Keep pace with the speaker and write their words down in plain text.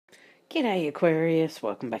G'day Aquarius,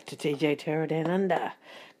 welcome back to TJ Tarot Down Under.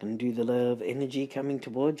 Gonna do the love energy coming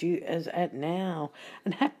towards you as at now.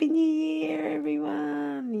 And Happy New Year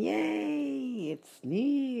everyone! Yay! It's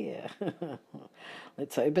near.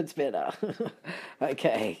 Let's hope it's better.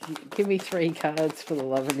 Okay, give me 3 cards for the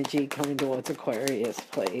love energy coming towards Aquarius,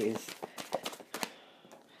 please.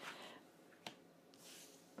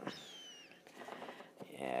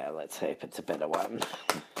 Yeah, let's hope it's a better one.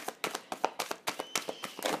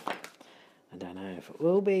 I don't know if it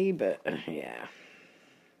will be, but yeah.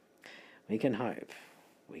 We can hope.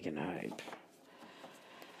 We can hope.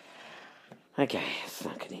 Okay, let's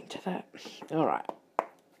not get into that. Alright.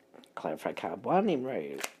 Clarify card 1 in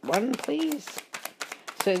row 1, please.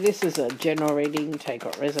 So this is a general reading. Take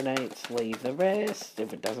what resonates, leave the rest.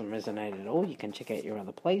 If it doesn't resonate at all, you can check out your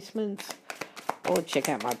other placements. Or check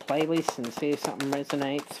out my playlist and see if something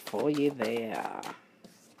resonates for you there.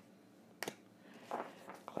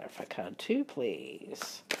 Clarify card 2,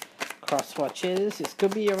 please. Cross watches. This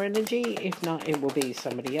could be your energy. If not, it will be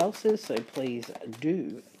somebody else's. So please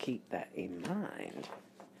do keep that in mind.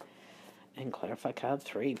 And clarify card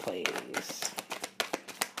 3, please.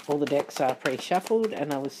 All the decks are pre-shuffled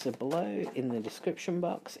and are listed below in the description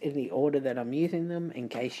box in the order that I'm using them in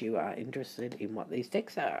case you are interested in what these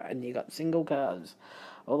decks are. And you got single cards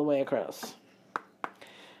all the way across.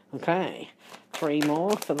 Okay, 3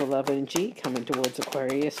 more for the love energy coming towards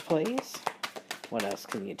Aquarius, please. What else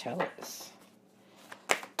can you tell us?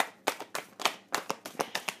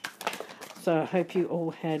 So I hope you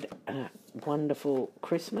all had a wonderful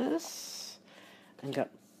Christmas and got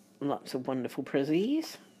lots of wonderful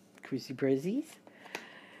prezzies.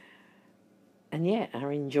 And yeah,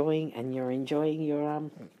 are enjoying, and you're enjoying your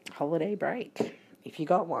holiday break. If you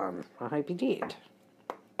got one, I hope you did.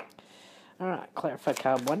 Alright, clarify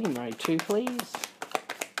card 1 in row 2, please.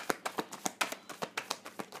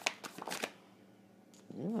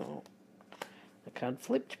 Oh, the card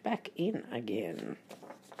flipped back in again.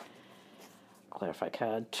 Clarify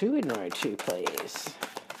card 2 in row 2, please.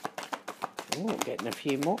 Oh, getting a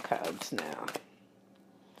few more cards now.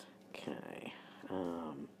 Okay.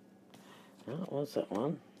 What was that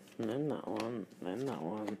one? And then that one. Then that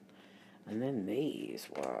one. And then these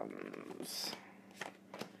ones.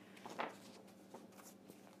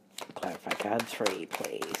 Clarify card 3,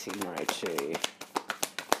 please, in row 2.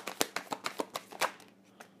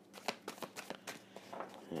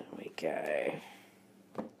 There we go.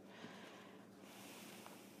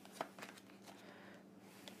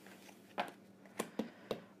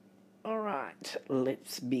 Alright,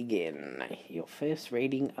 let's begin. Your first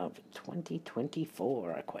reading of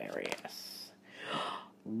 2024, Aquarius.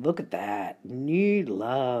 Look at that. New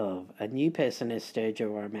love. A new person has stirred your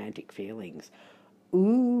romantic feelings.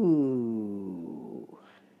 Ooh.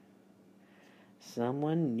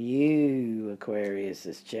 Someone new, Aquarius,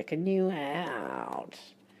 is checking you out.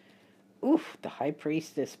 Oof, the High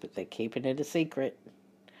Priestess, but they're keeping it a secret.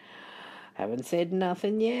 Haven't said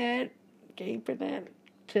nothing yet. Keeping it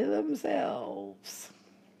to themselves.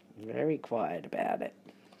 Very quiet about it.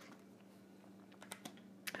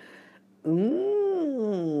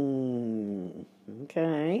 Ooh.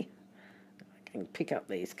 Okay. I can pick up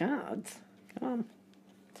these cards. Come on.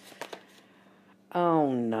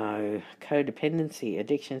 Oh no. Codependency.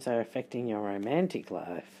 Addictions are affecting your romantic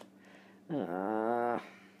life. And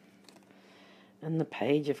the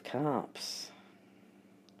Page of Cups.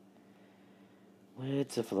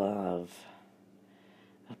 Words of love.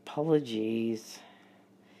 Apologies.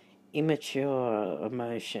 Immature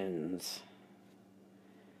emotions.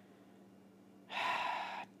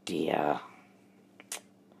 Dear.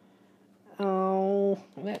 Oh,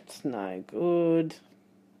 that's no good.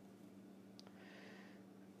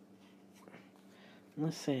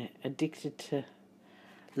 Unless they're addicted to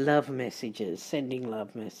love messages, sending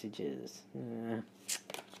love messages.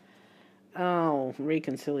 Oh,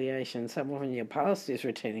 reconciliation. Someone in your past is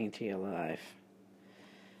returning to your life.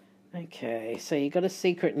 Okay, so you got a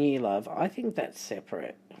secret new love. I think that's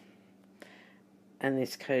separate. And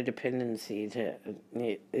this codependency to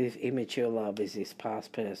immature love is this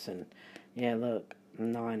past person. Yeah, look,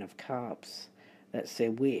 9 of Cups. That's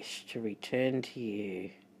their wish to return to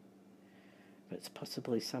you. But it's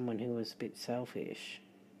possibly someone who was a bit selfish.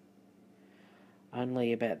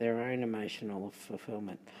 Only about their own emotional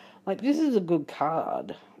fulfillment. Like, this is a good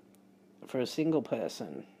card for a single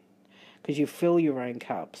person. Because you fill your own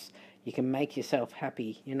cups. You can make yourself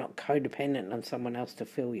happy. You're not codependent on someone else to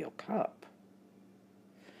fill your cup.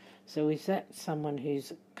 So is that someone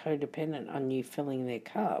who's codependent on you filling their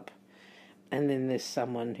cup? And then there's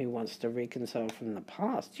someone who wants to reconcile from the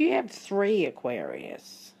past. You have 3,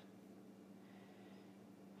 Aquarius.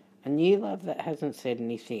 A new love that hasn't said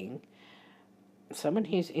anything. Someone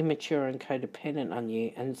who's immature and codependent on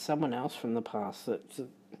you, and someone else from the past that's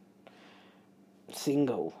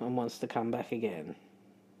single and wants to come back again.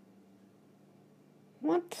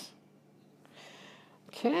 What?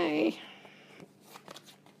 Okay.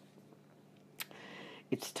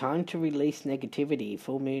 It's time to release negativity.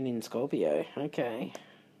 Full moon in Scorpio. Okay.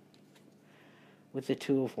 With the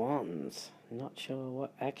Two of Wands. Not sure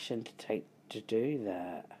what action to take to do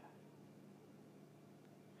that.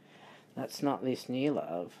 That's not this new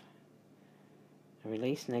love.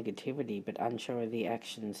 Release negativity, but unsure of the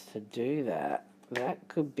actions to do that. That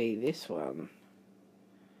could be this one.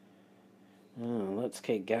 Oh, let's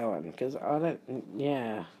keep going, because I don't...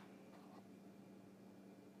 Yeah.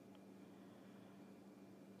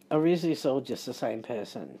 Or is this all just the same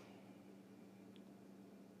person?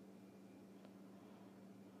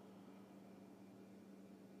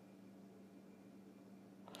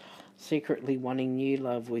 Secretly wanting new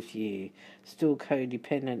love with you, still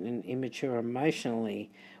codependent and immature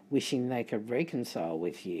emotionally, wishing they could reconcile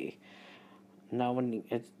with you. No one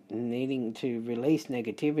needing to release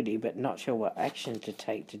negativity, but not sure what action to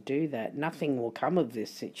take to do that. Nothing will come of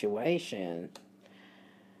this situation.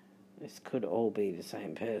 This could all be the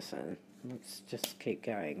same person. Let's just keep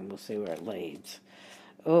going and we'll see where it leads.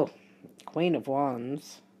 Oh, Queen of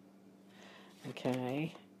Wands.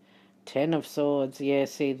 Okay. 10 of Swords. Yeah,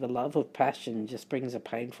 see, the love of passion just brings a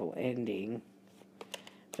painful ending.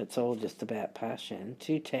 It's all just about passion.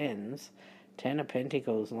 2 tens. 10 of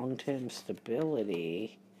Pentacles, long-term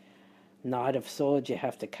stability. Knight of Swords, you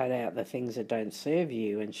have to cut out the things that don't serve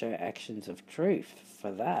you and show actions of truth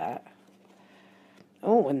for that.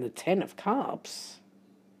 Oh, and the 10 of Cups.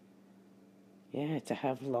 Yeah, to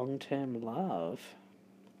have long-term love.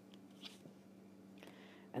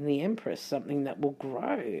 And the Empress, something that will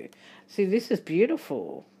grow. See, this is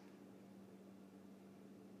beautiful.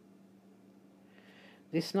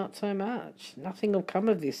 This not so much. Nothing will come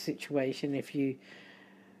of this situation if you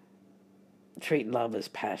treat love as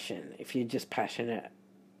passion. If you're just passionate.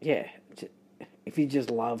 Yeah, if you just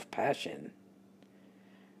love passion.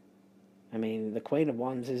 I mean, the Queen of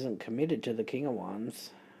Wands isn't committed to the King of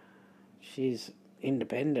Wands. She's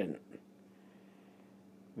independent.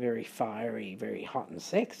 Very fiery, very hot and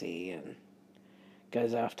sexy, and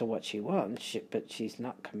goes after what she wants, but she's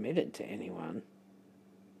not committed to anyone.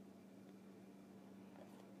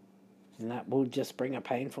 And that will just bring a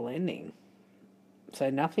painful ending. So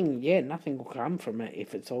nothing will come from it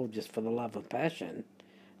if it's all just for the love of passion.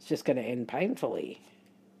 It's just going to end painfully.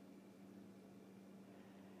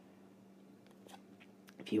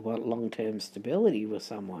 If you want long-term stability with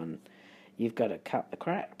someone, you've got to cut the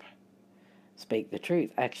crap. Speak the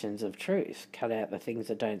truth, actions of truth. Cut out the things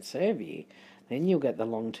that don't serve you. Then you'll get the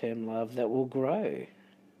long-term love that will grow.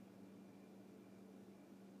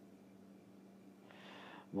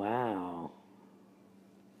 Wow.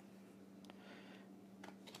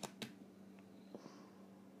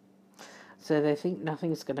 So they think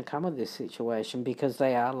nothing's going to come of this situation because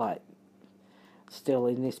they are like still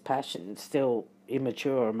in this passion, still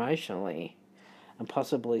immature emotionally, and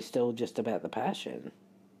possibly still just about the passion.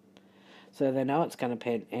 So they know it's going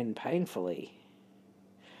to end painfully.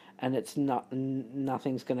 And it's not,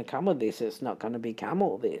 nothing's going to come of this. It's not going to become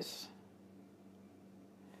all this.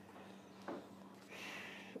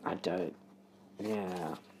 I don't.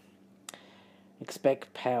 Yeah.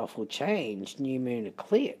 Expect powerful change. New moon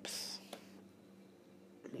eclipse.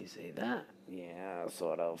 You see that? Yeah,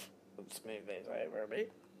 sort of. Let's move these over a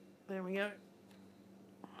bit. There we go.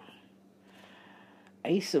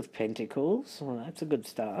 Ace of Pentacles. Well, that's a good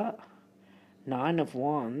start. 9 of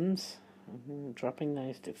Wands. Dropping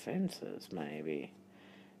those defences, maybe.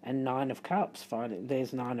 And 9 of Cups.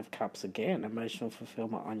 There's 9 of Cups again. Emotional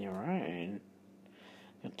fulfillment on your own.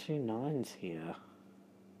 Got 2 9s here.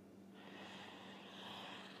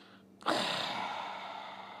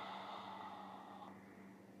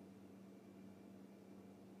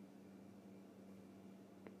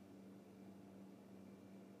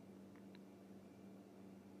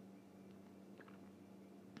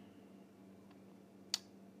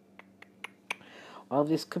 Well,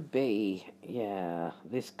 this could be,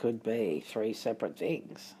 this could be 3 separate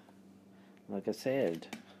things. Like I said.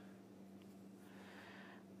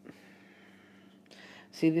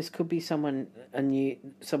 See, this could be someone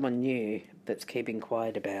new that's keeping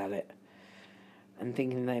quiet about it and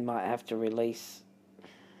thinking they might have to release.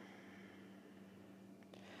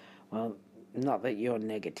 Well, not that you're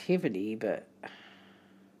negativity, but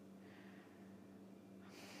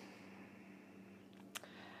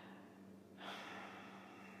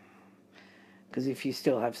because if you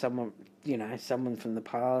still have someone you know, someone from the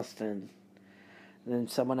past, and then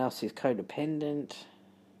someone else is codependent.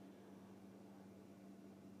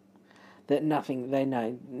 That they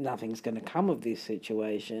know nothing's going to come of this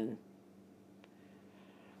situation.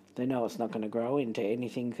 They know it's not going to grow into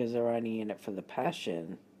anything because they're only in it for the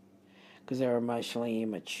passion, because they're emotionally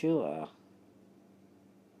immature.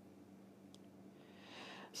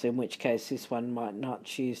 So in which case this one might not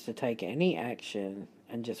choose to take any action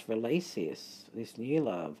and just release this new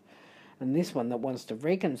love. And this one that wants to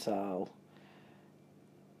reconcile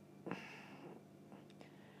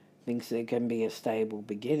thinks there can be a stable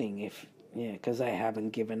beginning if, yeah, because they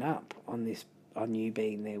haven't given up on you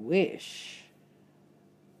being their wish.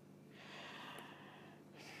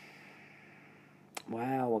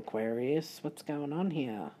 Wow, Aquarius, what's going on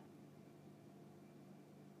here?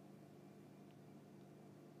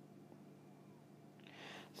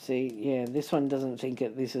 See, yeah, this one doesn't think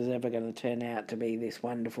that this is ever going to turn out to be this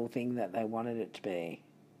wonderful thing that they wanted it to be.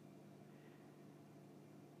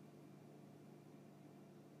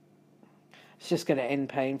 It's just going to end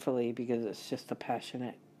painfully because it's just a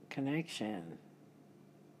passionate connection.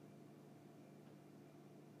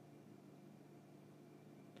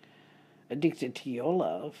 Addicted to your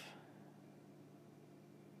love.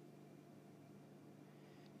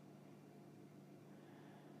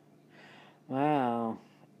 Wow.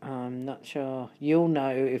 I'm not sure. You'll know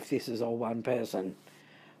if this is all one person.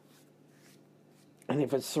 And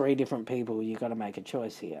if it's 3 different people, you've got to make a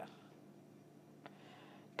choice here.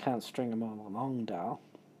 Can't string them all along, doll.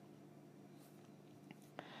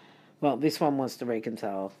 Well, this one wants to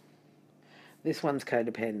reconcile. This one's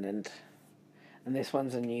codependent. And this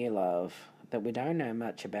one's a new love that we don't know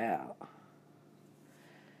much about.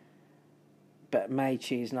 But may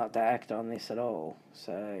choose not to act on this at all.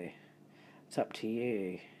 So it's up to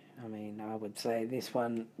you. I mean, I would say this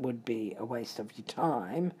one would be a waste of your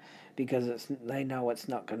time because they know it's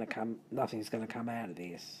not going to come, nothing's going to come out of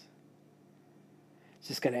this. It's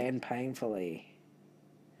just going to end painfully.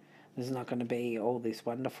 There's not going to be all this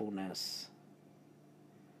wonderfulness.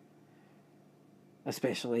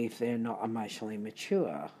 Especially if they're not emotionally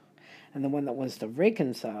mature. And the one that wants to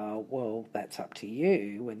reconcile, well, that's up to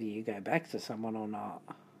you, whether you go back to someone or not.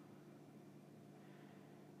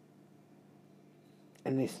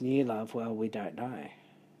 And this new love, well, we don't know.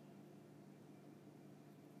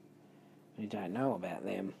 We don't know about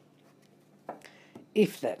them.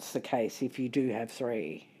 If that's the case, if you do have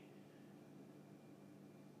 3.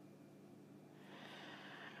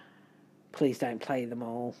 Please don't play them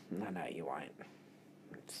all. No, you won't.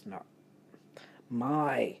 It's not.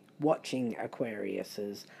 My watching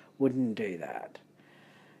Aquariuses wouldn't do that.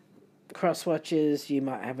 Cross watchers, you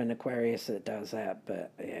might have an Aquarius that does that,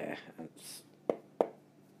 but yeah, it's...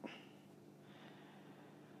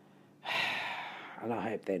 And I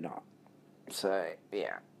hope they're not. So,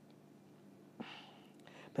 yeah.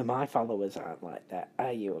 But my followers aren't like that.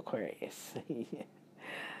 Are you, Aquarius?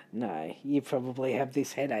 No, you probably have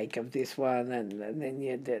this headache of this one, and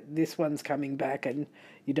then this one's coming back, and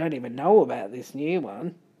you don't even know about this new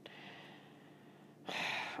one.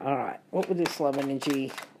 All right, what would this love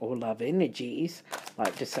energy or love energies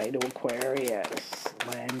like to say to Aquarius?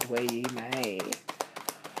 Land where you may.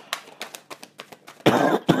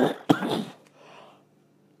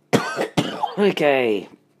 Okay,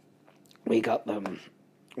 we got them.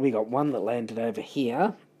 We got one that landed over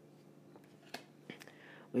here.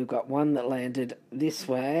 We've got one that landed this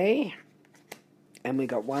way. And we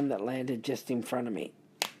got one that landed just in front of me.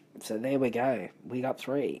 So there we go. We got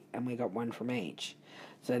 3. And we got 1 from each.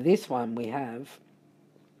 So this one we have...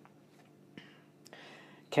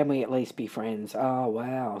 Can we at least be friends? Oh,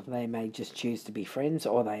 wow. They may just choose to be friends,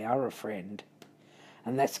 or they are a friend.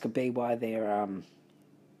 And that could be why they're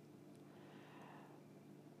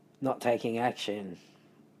not taking action.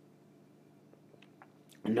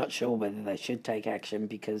 I'm not sure whether they should take action,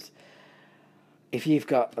 because if you've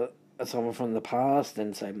got someone from the past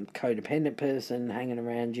and some codependent person hanging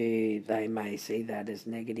around you, they may see that as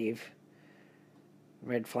negative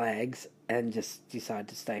red flags and just decide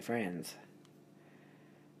to stay friends.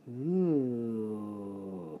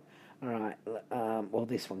 Ooh. Alright, well,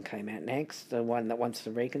 this one came out next, the one that wants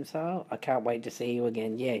to reconcile. I can't wait to see you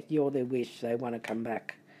again. Yeah, you're their wish. They want to come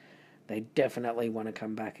back. They definitely want to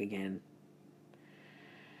come back again.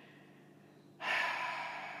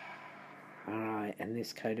 Alright, and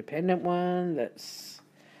this codependent one that's,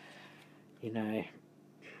 you know,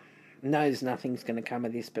 knows nothing's going to come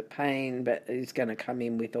of this but pain, but is going to come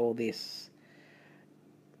in with all this.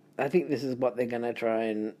 I think this is what they're going to try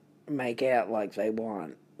and make out like they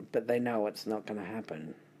want, but they know it's not going to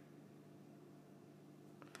happen.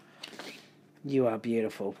 You are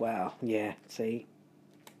beautiful. Wow. Yeah, see?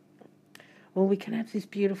 Well, we can have this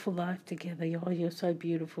beautiful life together. Oh, you're so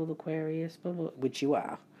beautiful, Aquarius. Which you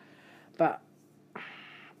are. But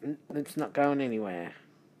it's not going anywhere.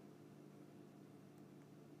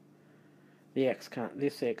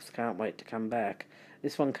 This ex can't wait to come back.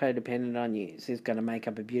 This one codependent on you is going to make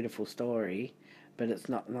up a beautiful story, but it's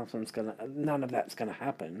not. None of that's going to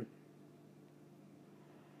happen.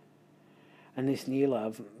 And this new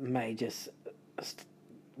love may just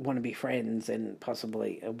want to be friends and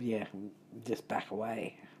possibly, just back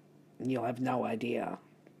away. And you'll have no idea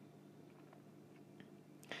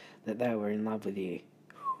that they were in love with you.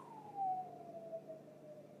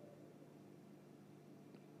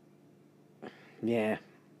 Yeah.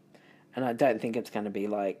 And I don't think it's going to be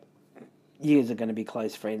like you are going to be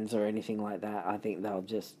close friends or anything like that. I think they'll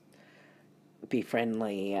just be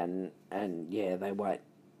friendly and yeah, they won't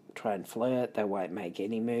try and flirt. They won't make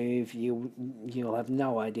any move. You'll have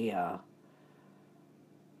no idea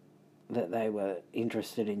that they were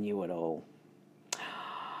interested in you at all.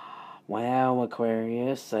 Wow,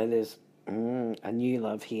 Aquarius. So there's a new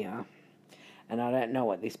love here. And I don't know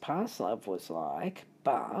what this past love was like,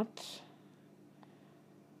 but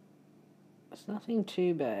there's nothing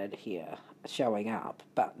too bad here showing up,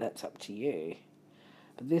 but that's up to you.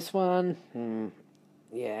 But this one,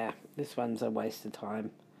 yeah, this one's a waste of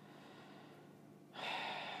time.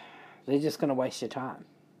 They're just going to waste your time.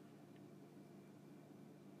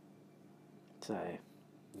 So,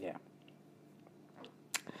 yeah.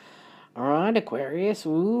 Alright, Aquarius.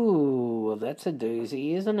 Ooh, that's a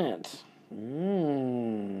doozy, isn't it?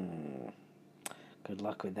 Good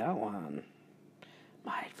luck with that one.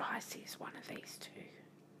 My advice is one of these two.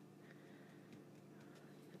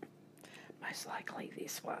 Most likely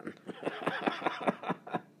this one.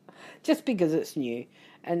 Just because it's new.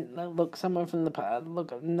 And look, someone from the past,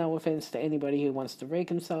 look, no offense to anybody who wants to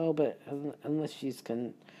reconcile, but unless you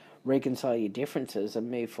can reconcile your differences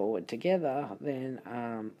and move forward together, then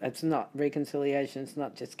it's not reconciliation. It's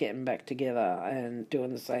not just getting back together and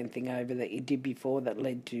doing the same thing over that you did before that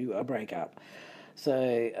led to a breakup.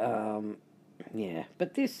 So, yeah,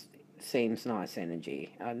 but this seems nice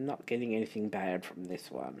energy. I'm not getting anything bad from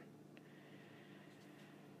this one.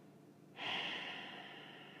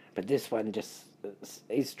 But this one just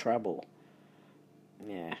is trouble.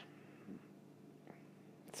 Yeah.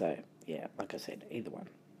 So, yeah, like I said, either one.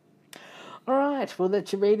 Alright, well,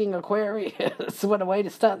 that's your reading, Aquarius. What a way to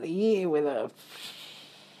start the year with a...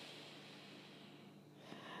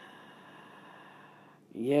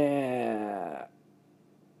 Yeah.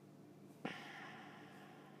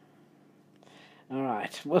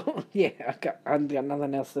 Alright, well, yeah, I've got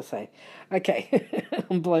nothing else to say. Okay,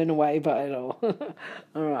 I'm blown away by it all.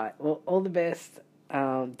 Alright, well, all the best.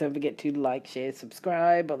 Don't forget to like, share,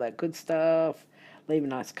 subscribe, all that good stuff. Leave a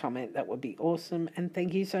nice comment, that would be awesome. And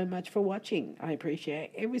thank you so much for watching. I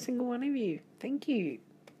appreciate every single one of you. Thank you.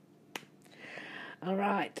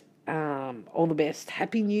 Alright, all the best.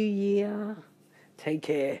 Happy New Year. Take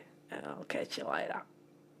care. I'll catch you later.